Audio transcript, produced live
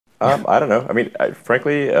I don't know. I mean,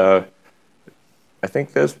 frankly, I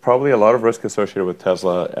think there's probably a lot of risk associated with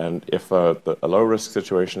Tesla, and if a low-risk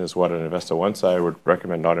situation is what an investor wants, I would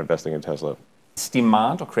recommend not investing in Tesla. Is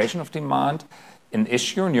demand or creation of demand an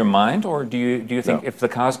issue in your mind, or do you think No. if the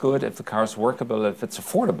car is good, if the car is workable, if it's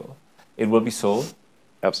affordable, it will be sold?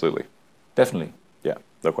 Absolutely. Definitely. Yeah,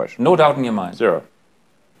 no question. No doubt in your mind. Zero.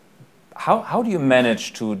 How do you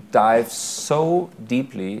manage to dive so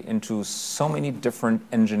deeply into so many different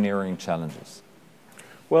engineering challenges?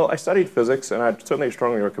 Well, I studied physics, and I'd certainly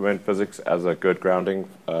strongly recommend physics as a good grounding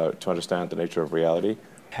to understand the nature of reality.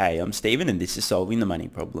 Hey, I'm Steven and this is Solving the Money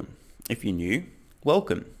Problem. If you're new,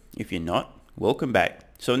 welcome. If you're not, welcome back.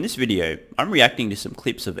 So in this video, I'm reacting to some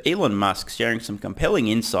clips of Elon Musk sharing some compelling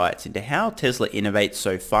insights into how Tesla innovates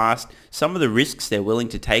so fast, some of the risks they're willing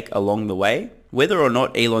to take along the way, whether or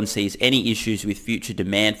not Elon sees any issues with future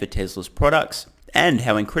demand for Tesla's products, and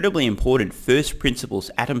how incredibly important first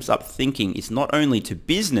principles atoms up thinking is not only to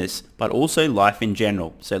business, but also life in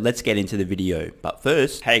general. So let's get into the video. But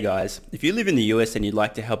first, hey guys, if you live in the US and you'd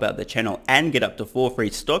like to help out the channel and get up to 4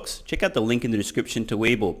 free stocks, check out the link in the description to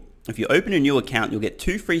WeBull. If you open a new account, you'll get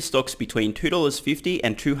 2 free stocks between $2.50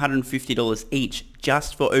 and $250 each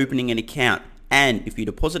just for opening an account. And if you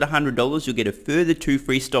deposit $100, you'll get a further 2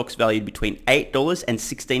 free stocks valued between $8 and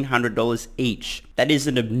 $1,600 each. That is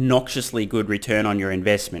an obnoxiously good return on your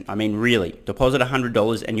investment. I mean, really, deposit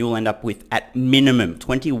 $100 and you'll end up with, at minimum,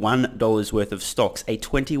 $21 worth of stocks, a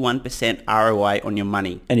 21% ROI on your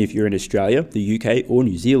money. And if you're in Australia, the UK, or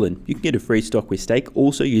New Zealand, you can get a free stock with stake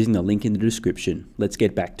also using the link in the description. Let's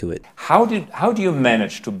get back to it. How do you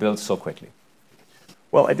manage to build so quickly?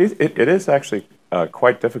 Well, it is actually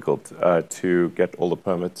quite difficult to get all the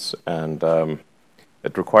permits, and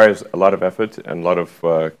it requires a lot of effort and a lot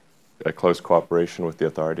of close cooperation with the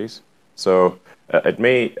authorities. So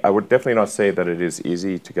I would definitely not say that it is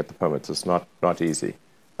easy to get the permits. It's not easy.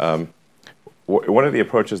 One of the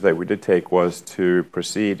approaches that we did take was to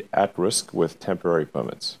proceed at risk with temporary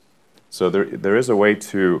permits. So there is a way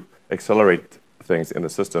to accelerate things in the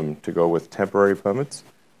system to go with temporary permits,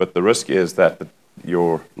 but the risk is that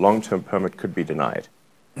your long-term permit could be denied,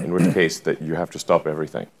 in which case that you have to stop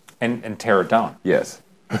everything. And tear it down. Yes.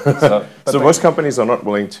 So Most companies are not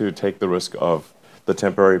willing to take the risk of the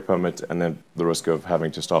temporary permit and then the risk of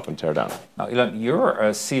having to stop and tear down. Now, Elon, you're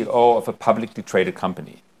a CEO of a publicly traded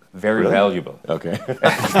company. Very valuable. Okay.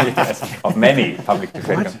 Yes, of many publicly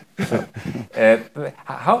traded companies.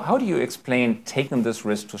 How do you explain taking this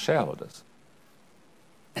risk to shareholders?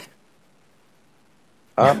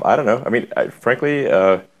 I don't know. I mean, frankly,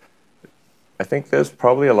 I think there's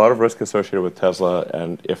probably a lot of risk associated with Tesla,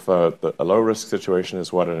 and if a low-risk situation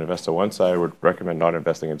is what an investor wants, I would recommend not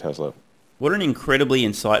investing in Tesla. What an incredibly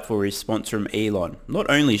insightful response from Elon,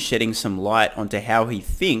 not only shedding some light onto how he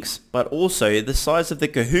thinks, but also the size of the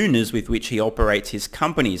kahunas with which he operates his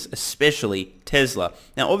companies, especially Tesla.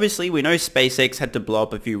 Now obviously we know SpaceX had to blow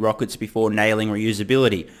up a few rockets before nailing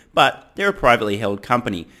reusability, but they're a privately held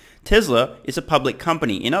company. Tesla is a public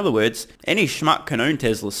company. In other words, any schmuck can own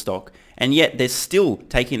Tesla stock, and yet they're still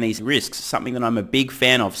taking these risks, something that I'm a big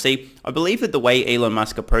fan of. See, I believe that the way Elon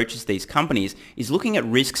Musk approaches these companies is looking at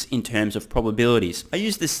risks in terms of probabilities. I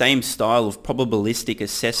use the same style of probabilistic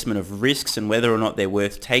assessment of risks and whether or not they're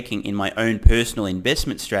worth taking in my own personal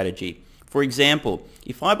investment strategy. For example,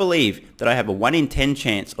 if I believe that I have a 1 in 10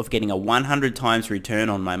 chance of getting a 100 times return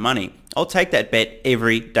on my money, I'll take that bet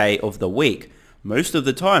every day of the week. Most of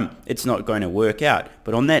the time, it's not going to work out,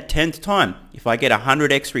 but on that 10th time, if I get a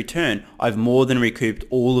 100x return, I've more than recouped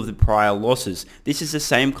all of the prior losses. This is the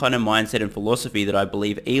same kind of mindset and philosophy that I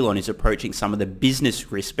believe Elon is approaching some of the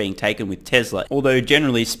business risks being taken with Tesla. Although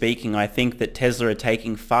generally speaking, I think that Tesla are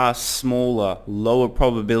taking far smaller, lower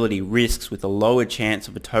probability risks with a lower chance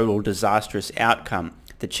of a total disastrous outcome.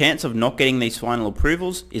 The chance of not getting these final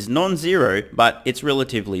approvals is non-zero, but it's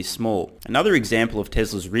relatively small. Another example of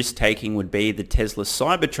Tesla's risk-taking would be the Tesla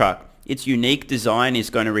Cybertruck. Its unique design is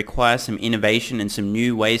going to require some innovation and some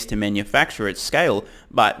new ways to manufacture at scale,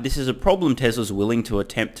 but this is a problem Tesla's willing to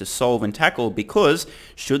attempt to solve and tackle because,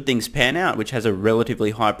 should things pan out, which has a relatively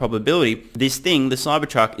high probability, this thing, the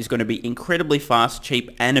Cybertruck, is going to be incredibly fast, cheap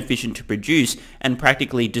and efficient to produce and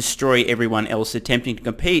practically destroy everyone else attempting to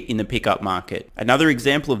compete in the pickup market. Another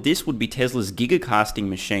example of this would be Tesla's gigacasting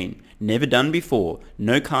machine. Never done before.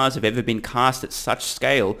 No cars have ever been cast at such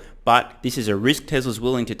scale, but this is a risk Tesla's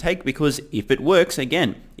willing to take because if it works,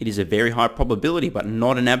 again, it is a very high probability but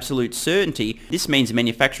not an absolute certainty. This means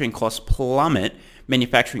manufacturing costs plummet,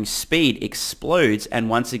 manufacturing speed explodes, and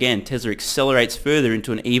once again Tesla accelerates further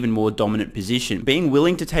into an even more dominant position. Being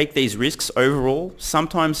willing to take these risks overall,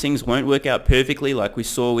 sometimes things won't work out perfectly like we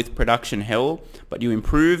saw with production hell, but you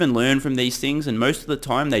improve and learn from these things, and most of the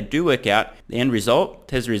time they do work out. The end result,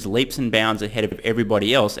 Tesla is leaps and bounds ahead of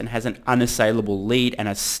everybody else and has an unassailable lead and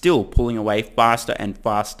are still pulling away faster and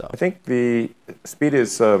faster. I think the speed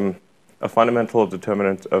is a fundamental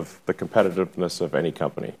determinant of the competitiveness of any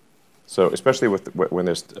company. So especially when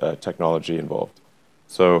there's technology involved.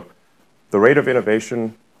 So the rate of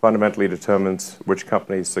innovation fundamentally determines which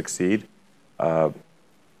companies succeed.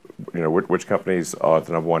 Which companies are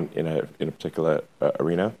the number one in a particular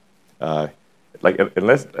arena.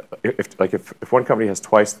 If one company has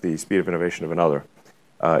twice the speed of innovation of another,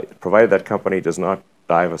 provided that company does not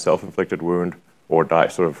die of a self-inflicted wound or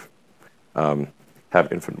die have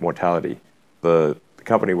infant mortality, the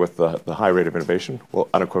company with the high rate of innovation will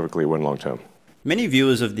unequivocally win long term. Many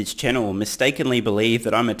viewers of this channel mistakenly believe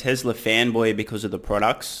that I'm a Tesla fanboy because of the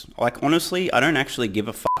products. Like, honestly, I don't actually give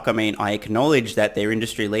a fuck. I mean, I acknowledge that they're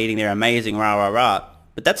industry leading, they're amazing, rah rah rah.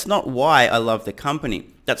 But that's not why I love the company.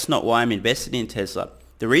 That's not why I'm invested in Tesla.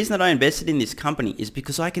 The reason that I invested in this company is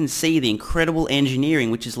because I can see the incredible engineering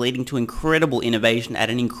which is leading to incredible innovation at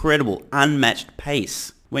an incredible, unmatched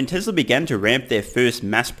pace. When Tesla began to ramp their first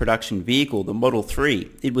mass production vehicle, the Model 3,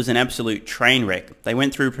 it was an absolute train wreck. They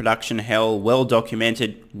went through production hell, well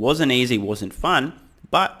documented, wasn't easy, wasn't fun,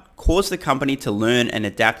 but caused the company to learn and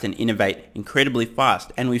adapt and innovate incredibly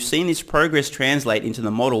fast. And we've seen this progress translate into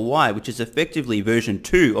the Model Y, which is effectively version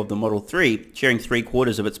 2 of the Model 3, sharing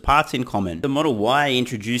 3/4 of its parts in common. The Model Y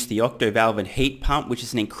introduced the octo-valve and heat pump, which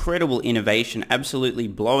is an incredible innovation, absolutely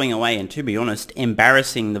blowing away and, to be honest,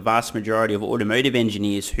 embarrassing the vast majority of automotive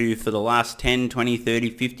engineers who for the last 10, 20,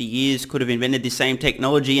 30, 50 years could have invented the same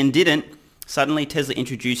technology and didn't. Suddenly Tesla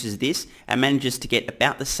introduces this and manages to get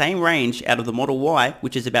about the same range out of the Model Y,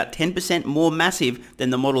 which is about 10% more massive than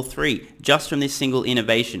the Model 3, just from this single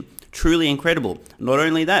innovation. Truly incredible. Not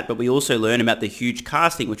only that, but we also learn about the huge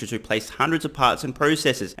casting, which has replaced hundreds of parts and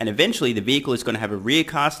processes. And eventually the vehicle is going to have a rear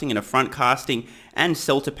casting and a front casting and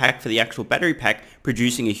cell to pack for the actual battery pack,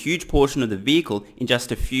 producing a huge portion of the vehicle in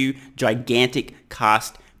just a few gigantic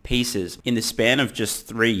cast pieces. In the span of just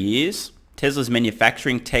 3 years, Tesla's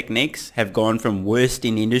manufacturing techniques have gone from worst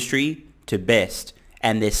in industry to best,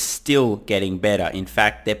 and they're still getting better. In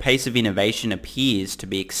fact, their pace of innovation appears to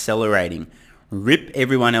be accelerating. Rip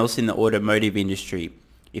everyone else in the automotive industry.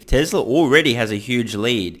 If Tesla already has a huge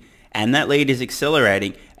lead, and that lead is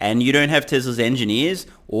accelerating, and you don't have Tesla's engineers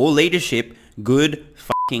or leadership, good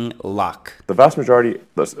fucking luck. The vast majority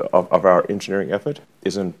of our engineering effort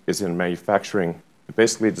is in manufacturing,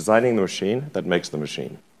 basically designing the machine that makes the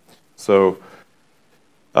machine. So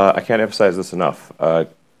I can't emphasize this enough.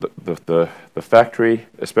 The factory,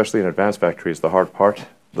 especially an advanced factory, is the hard part.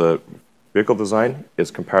 The vehicle design is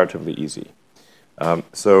comparatively easy.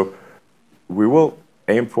 So we will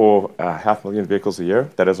aim for 500,000 vehicles a year.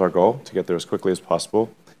 That is our goal, to get there as quickly as possible.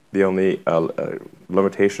 The only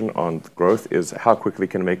limitation on growth is how quickly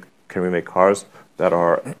can we make cars that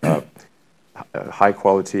are high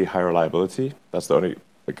quality, high reliability. That's the only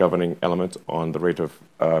governing element on the rate of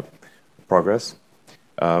progress.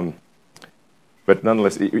 But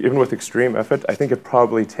nonetheless, even with extreme effort, I think it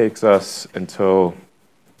probably takes us until,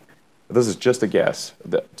 this is just a guess,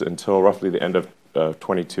 until roughly the end of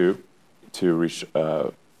 22 to reach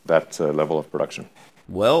that level of production.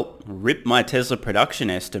 Well, rip my Tesla production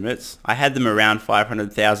estimates. I had them around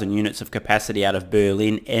 500,000 units of capacity out of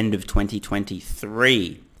Berlin end of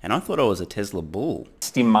 2023. And I thought I was a Tesla bull.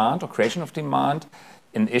 Is demand or creation of demand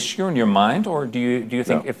an issue in your mind, or do you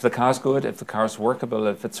think if the car's good, if the car's workable,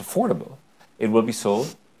 if it's affordable, it will be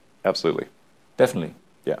sold? Absolutely. Definitely.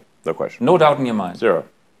 Yeah, no question. No doubt in your mind. Zero.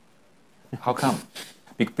 How come?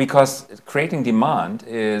 Because creating demand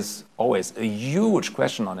is always a huge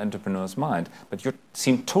question on entrepreneurs' mind, but you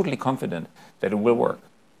seem totally confident that it will work.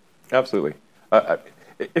 Absolutely.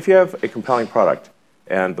 If you have a compelling product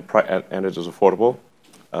and and it is affordable,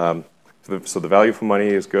 so the value for money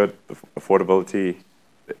is good, the affordability,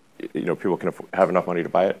 people can have enough money to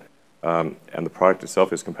buy it, and the product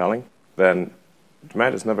itself is compelling, then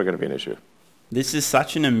demand is never going to be an issue. This is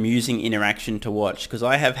such an amusing interaction to watch because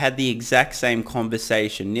I have had the exact same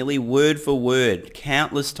conversation, nearly word for word,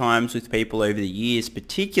 countless times with people over the years,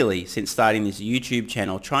 particularly since starting this YouTube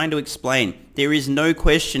channel, trying to explain there is no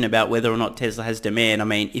question about whether or not Tesla has demand. I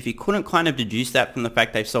mean, if you couldn't kind of deduce that from the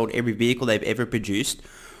fact they've sold every vehicle they've ever produced,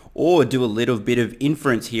 or do a little bit of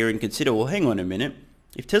inference here and consider, well, hang on a minute,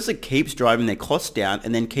 If Tesla keeps driving their costs down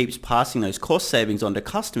and then keeps passing those cost savings on to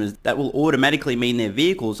customers, that will automatically mean their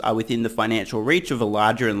vehicles are within the financial reach of a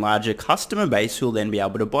larger and larger customer base who will then be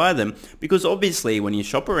able to buy them. Because obviously when you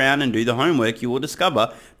shop around and do the homework, you will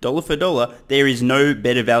discover, dollar for dollar, there is no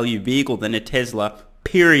better value vehicle than a Tesla,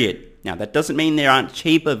 period. Now that doesn't mean there aren't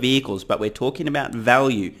cheaper vehicles, but we're talking about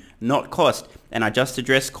value, not cost. And I just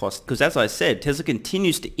addressed cost because, as I said, Tesla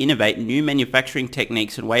continues to innovate new manufacturing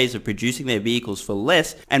techniques and ways of producing their vehicles for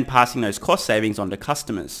less and passing those cost savings on to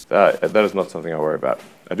customers. That is not something I worry about.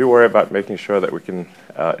 I do worry about making sure that we can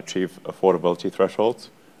achieve affordability thresholds,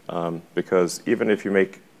 because even if you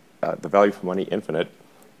make the value for money infinite,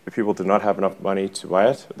 if people do not have enough money to buy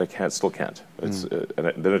it, they still can't. And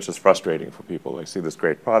then it's just frustrating for people. They see this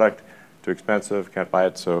great product, too expensive, can't buy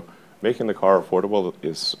it. So making the car affordable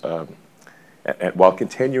is, and while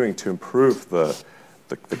continuing to improve the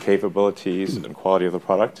capabilities and quality of the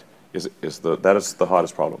product, that is the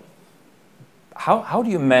hardest problem. How do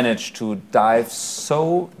you manage to dive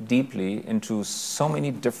so deeply into so many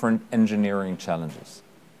different engineering challenges?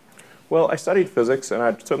 Well, I studied physics, and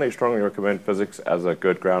I'd certainly strongly recommend physics as a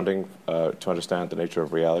good grounding to understand the nature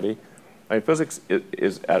of reality. I mean, physics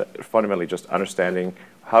is fundamentally just understanding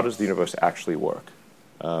how does the universe actually work.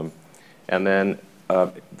 And then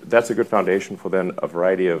that's a good foundation for then a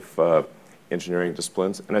variety of engineering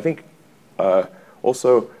disciplines. And I think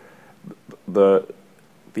also the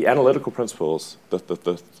analytical principles,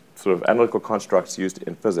 the sort of analytical constructs used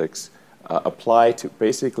in physics apply to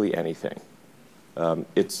basically anything.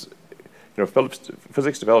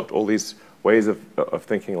 Physics developed all these ways of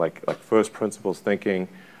thinking, like first principles thinking,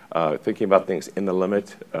 thinking about things in the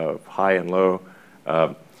limit of high and low,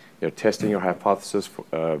 testing your hypothesis.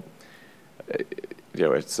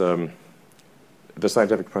 It's the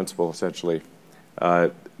scientific principle, essentially.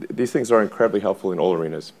 These things are incredibly helpful in all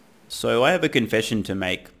arenas. So I have a confession to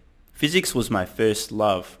make. Physics was my first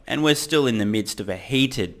love, and we're still in the midst of a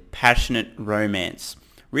heated, passionate romance.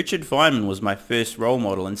 Richard Feynman was my first role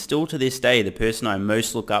model and still to this day the person I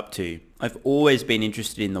most look up to. I've always been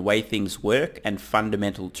interested in the way things work and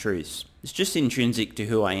fundamental truths. It's just intrinsic to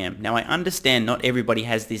who I am. Now I understand not everybody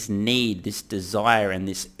has this need, this desire and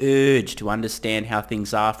this urge to understand how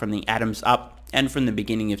things are from the atoms up and from the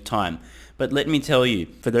beginning of time. But let me tell you,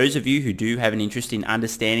 for those of you who do have an interest in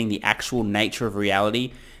understanding the actual nature of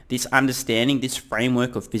reality, this understanding, this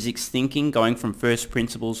framework of physics thinking, going from first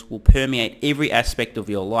principles, will permeate every aspect of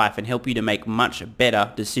your life and help you to make much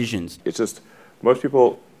better decisions. It's just, most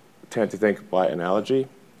people tend to think by analogy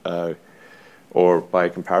or by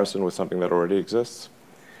comparison with something that already exists.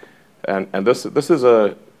 And this is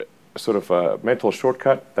a sort of a mental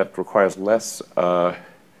shortcut that requires less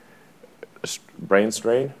brain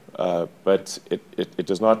strain, but it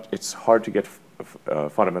does not, it's hard to get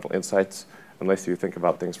fundamental insights unless you think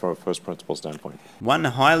about things from a first principle standpoint. One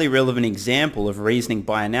highly relevant example of reasoning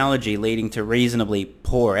by analogy leading to reasonably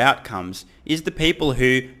poor outcomes is the people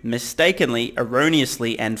who mistakenly,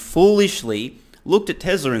 erroneously and foolishly looked at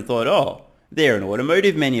Tesla and thought, oh, they're an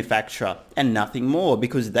automotive manufacturer and nothing more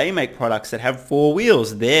because they make products that have 4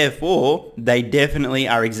 wheels. Therefore, they definitely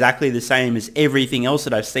are exactly the same as everything else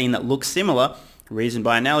that I've seen that looks similar. Reason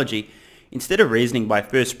by analogy. Instead of reasoning by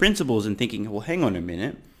first principles and thinking, well, hang on a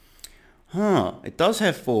minute. It does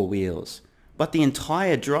have 4 wheels, but the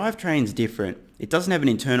entire drivetrain's different. It doesn't have an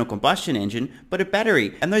internal combustion engine, but a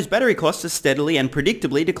battery, and those battery costs are steadily and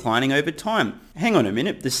predictably declining over time. Hang on a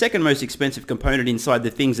minute, the second most expensive component inside the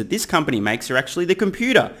things that this company makes are actually the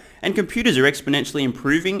computer, and computers are exponentially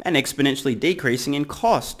improving and exponentially decreasing in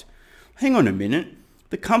cost. Hang on a minute,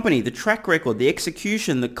 the company, the track record, the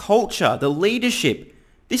execution, the culture, the leadership,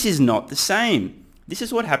 this is not the same. This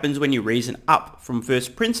is what happens when you reason up from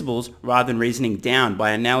first principles rather than reasoning down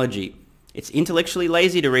by analogy. It's intellectually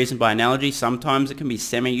lazy to reason by analogy. Sometimes it can be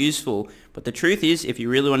semi-useful. But the truth is, if you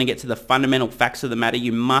really want to get to the fundamental facts of the matter,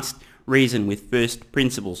 you must reason with first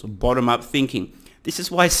principles, bottom-up thinking. This is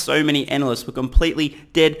why so many analysts were completely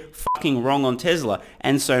dead fucking wrong on Tesla,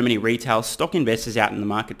 and so many retail stock investors out in the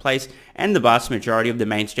marketplace, and the vast majority of the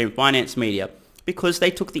mainstream finance media, because they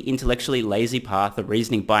took the intellectually lazy path of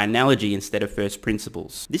reasoning by analogy instead of first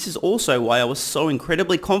principles. This is also why I was so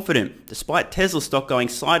incredibly confident, despite Tesla stock going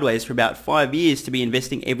sideways for about 5 years, to be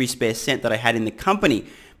investing every spare cent that I had in the company,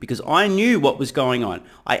 because I knew what was going on.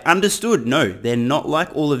 I understood, no, they're not like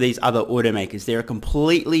all of these other automakers. They're a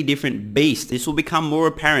completely different beast. This will become more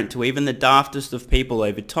apparent to even the daftest of people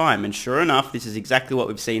over time, and sure enough, this is exactly what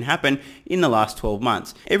we've seen happen in the last 12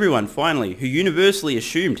 months. Everyone, finally, who universally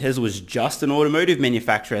assumed Tesla was just an automotive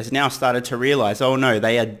manufacturer has now started to realize, oh no,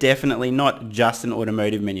 they are definitely not just an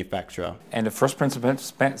automotive manufacturer. And the first principle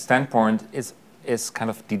standpoint is is kind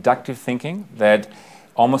of deductive thinking that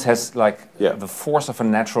almost has like the force of a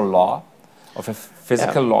natural law, of a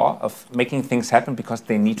physical law of making things happen because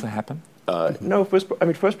they need to happen? No, first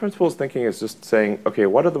principles thinking is just saying, okay,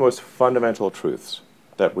 what are the most fundamental truths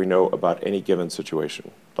that we know about any given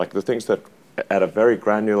situation? Like the things that, at a very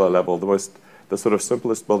granular level, the sort of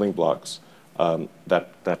simplest building blocks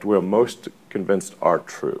that we're most convinced are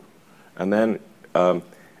true, and then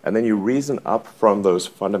you reason up from those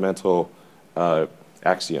fundamental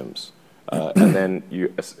axioms, and then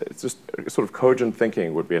it's just sort of cogent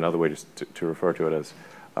thinking would be another way to refer to it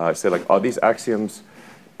as. Say like, are these axioms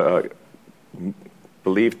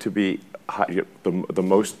believed to be the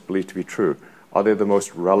most believed to be true? Are they the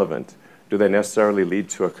most relevant? Do they necessarily lead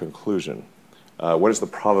to a conclusion? What is the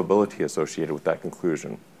probability associated with that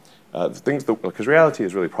conclusion? Because reality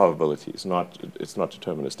is really probability. It's not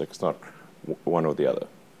deterministic. It's not one or the other.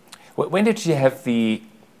 When did you have the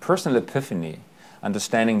personal epiphany,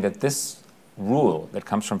 understanding that this rule that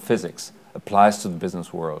comes from physics applies to the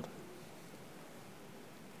business world?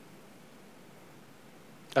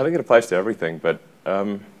 I think it applies to everything, but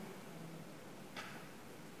I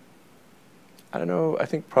don't know. I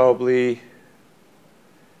think probably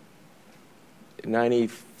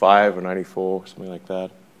 95 or 94, something like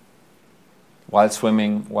that. While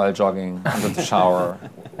swimming, while jogging, under the shower,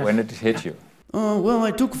 when did it hit you? Oh, well,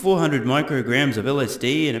 I took 400 micrograms of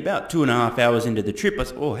LSD and about 2.5 hours into the trip I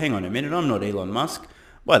said, oh, hang on a minute, I'm not Elon Musk.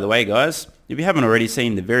 By the way, guys, if you haven't already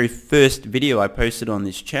seen the very first video I posted on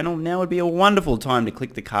this channel, now would be a wonderful time to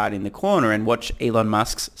click the card in the corner and watch Elon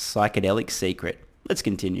Musk's psychedelic secret. Let's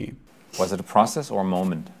continue. Was it a process or a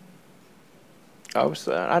moment? I don't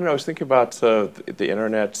know, I was thinking about the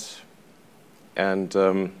internet, and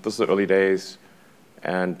this is the early days,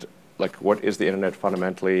 and like, what is the internet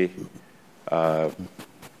fundamentally? You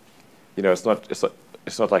know, it's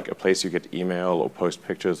not like a place you get email or post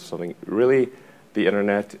pictures or something. Really, the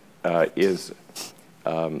internet is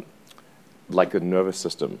like a nervous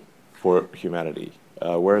system for humanity,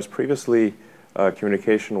 whereas previously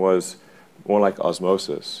communication was more like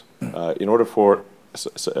osmosis. In order for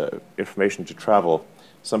information to travel,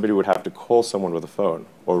 somebody would have to call someone with a phone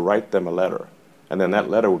or write them a letter, and then that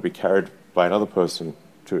letter would be carried by another person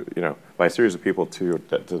to, by a series of people to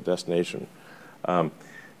the destination.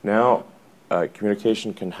 Now,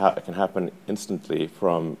 communication can happen instantly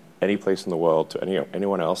from any place in the world to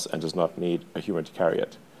anyone else, and does not need a human to carry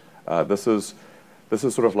it. This is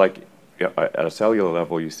sort of like, at a cellular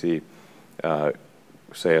level, you see,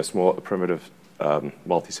 say, a primitive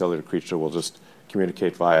multicellular creature will just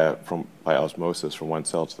communicate by osmosis from one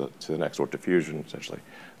cell to the next, or diffusion, essentially.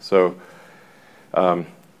 So,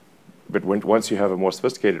 but once you have a more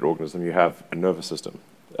sophisticated organism, you have a nervous system.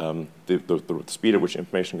 The speed at which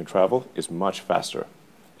information can travel is much faster,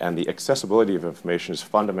 and the accessibility of information is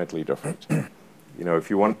fundamentally different. If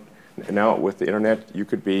you want, now with the internet, you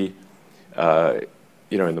could be, in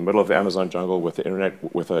the middle of the Amazon jungle with the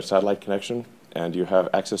internet, with a satellite connection, and you have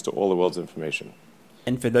access to all the world's information.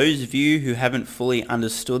 And for those of you who haven't fully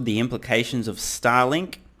understood the implications of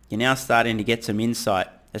Starlink, you're now starting to get some insight.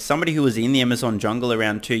 As somebody who was in the Amazon jungle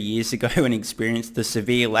around 2 years ago and experienced the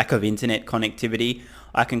severe lack of internet connectivity,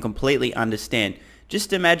 I can completely understand.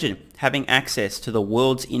 Just imagine having access to the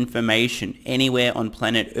world's information anywhere on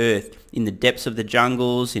planet Earth, in the depths of the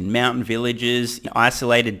jungles, in mountain villages, in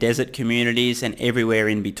isolated desert communities, and everywhere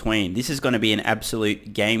in between. This is going to be an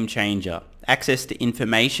absolute game changer. Access to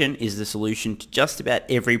information is the solution to just about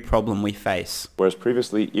every problem we face. Whereas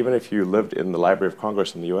previously, even if you lived in the Library of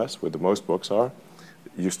Congress in the US, where the most books are,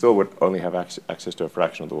 you still would only have access to a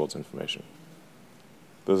fraction of the world's information.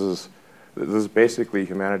 This is basically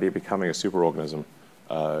humanity becoming a superorganism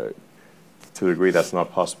to the degree that's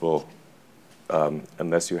not possible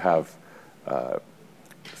unless you have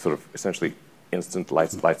sort of essentially instant light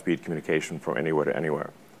speed communication from anywhere to anywhere,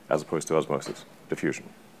 as opposed to osmosis, diffusion.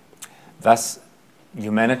 Thus,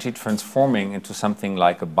 humanity transforming into something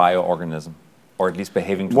like a bioorganism, or at least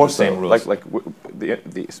behaving to More the same rules. Like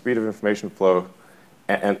the speed of information flow,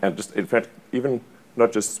 and just, in fact, even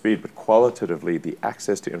not just speed, but qualitatively, the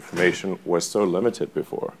access to information was so limited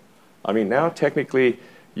before. I mean, now technically,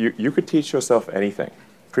 you could teach yourself anything.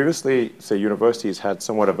 Previously, say, universities had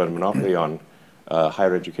somewhat of a monopoly on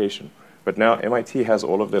higher education, but now MIT has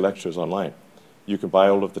all of their lectures online. You can buy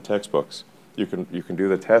all of the textbooks. You can do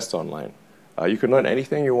the tests online. You can learn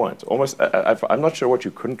anything you want. Almost, I'm not sure what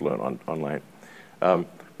you couldn't learn online,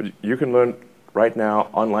 but you can learn right now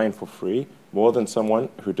online for free more than someone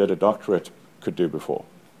who did a doctorate could do before.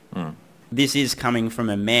 Mm. This is coming from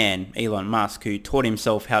a man, Elon Musk, who taught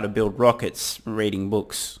himself how to build rockets reading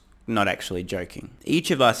books. Not actually joking.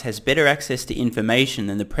 Each of us has better access to information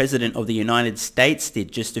than the President of the United States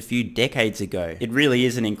did just a few decades ago. It really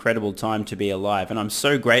is an incredible time to be alive, and I'm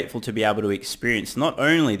so grateful to be able to experience not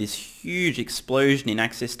only this huge explosion in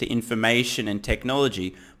access to information and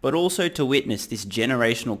technology, but also to witness this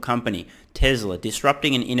generational company, Tesla,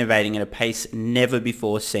 disrupting and innovating at a pace never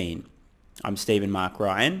before seen. I'm Stephen Mark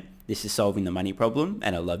Ryan. This is Solving the Money Problem,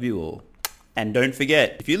 and I love you all. And don't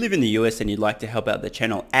forget, if you live in the US and you'd like to help out the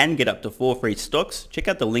channel and get up to 4 free stocks, check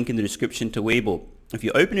out the link in the description to WeBull. If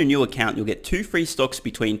you open a new account, you'll get 2 free stocks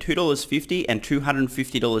between $2.50 and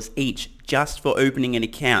 $250 each just for opening an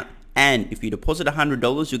account. And if you deposit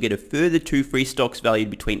 $100, you'll get a further 2 free stocks valued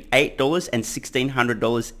between $8 and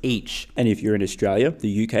 $1,600 each. And if you're in Australia,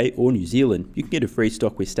 the UK or New Zealand, you can get a free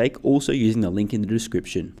stock with stake also using the link in the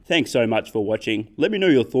description. Thanks so much for watching. Let me know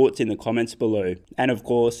your thoughts in the comments below. And of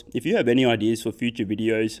course, if you have any ideas for future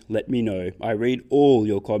videos, let me know. I read all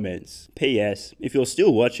your comments. PS, if you're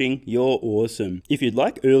still watching, you're awesome. If you'd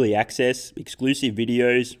like early access, exclusive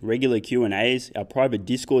videos, regular Q&As, our private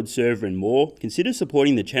Discord server and more, consider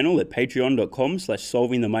supporting the channel at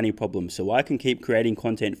patreon.com/solvingthemoneyproblem so I can keep creating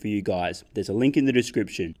content for you guys. There's a link in the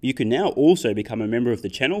description. You can now also become a member of the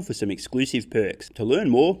channel for some exclusive perks. To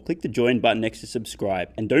learn more, click the join button next to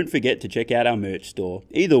subscribe. And don't forget to check out our merch store.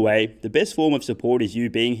 Either way, the best form of support is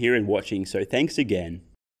you being here and watching, so thanks again.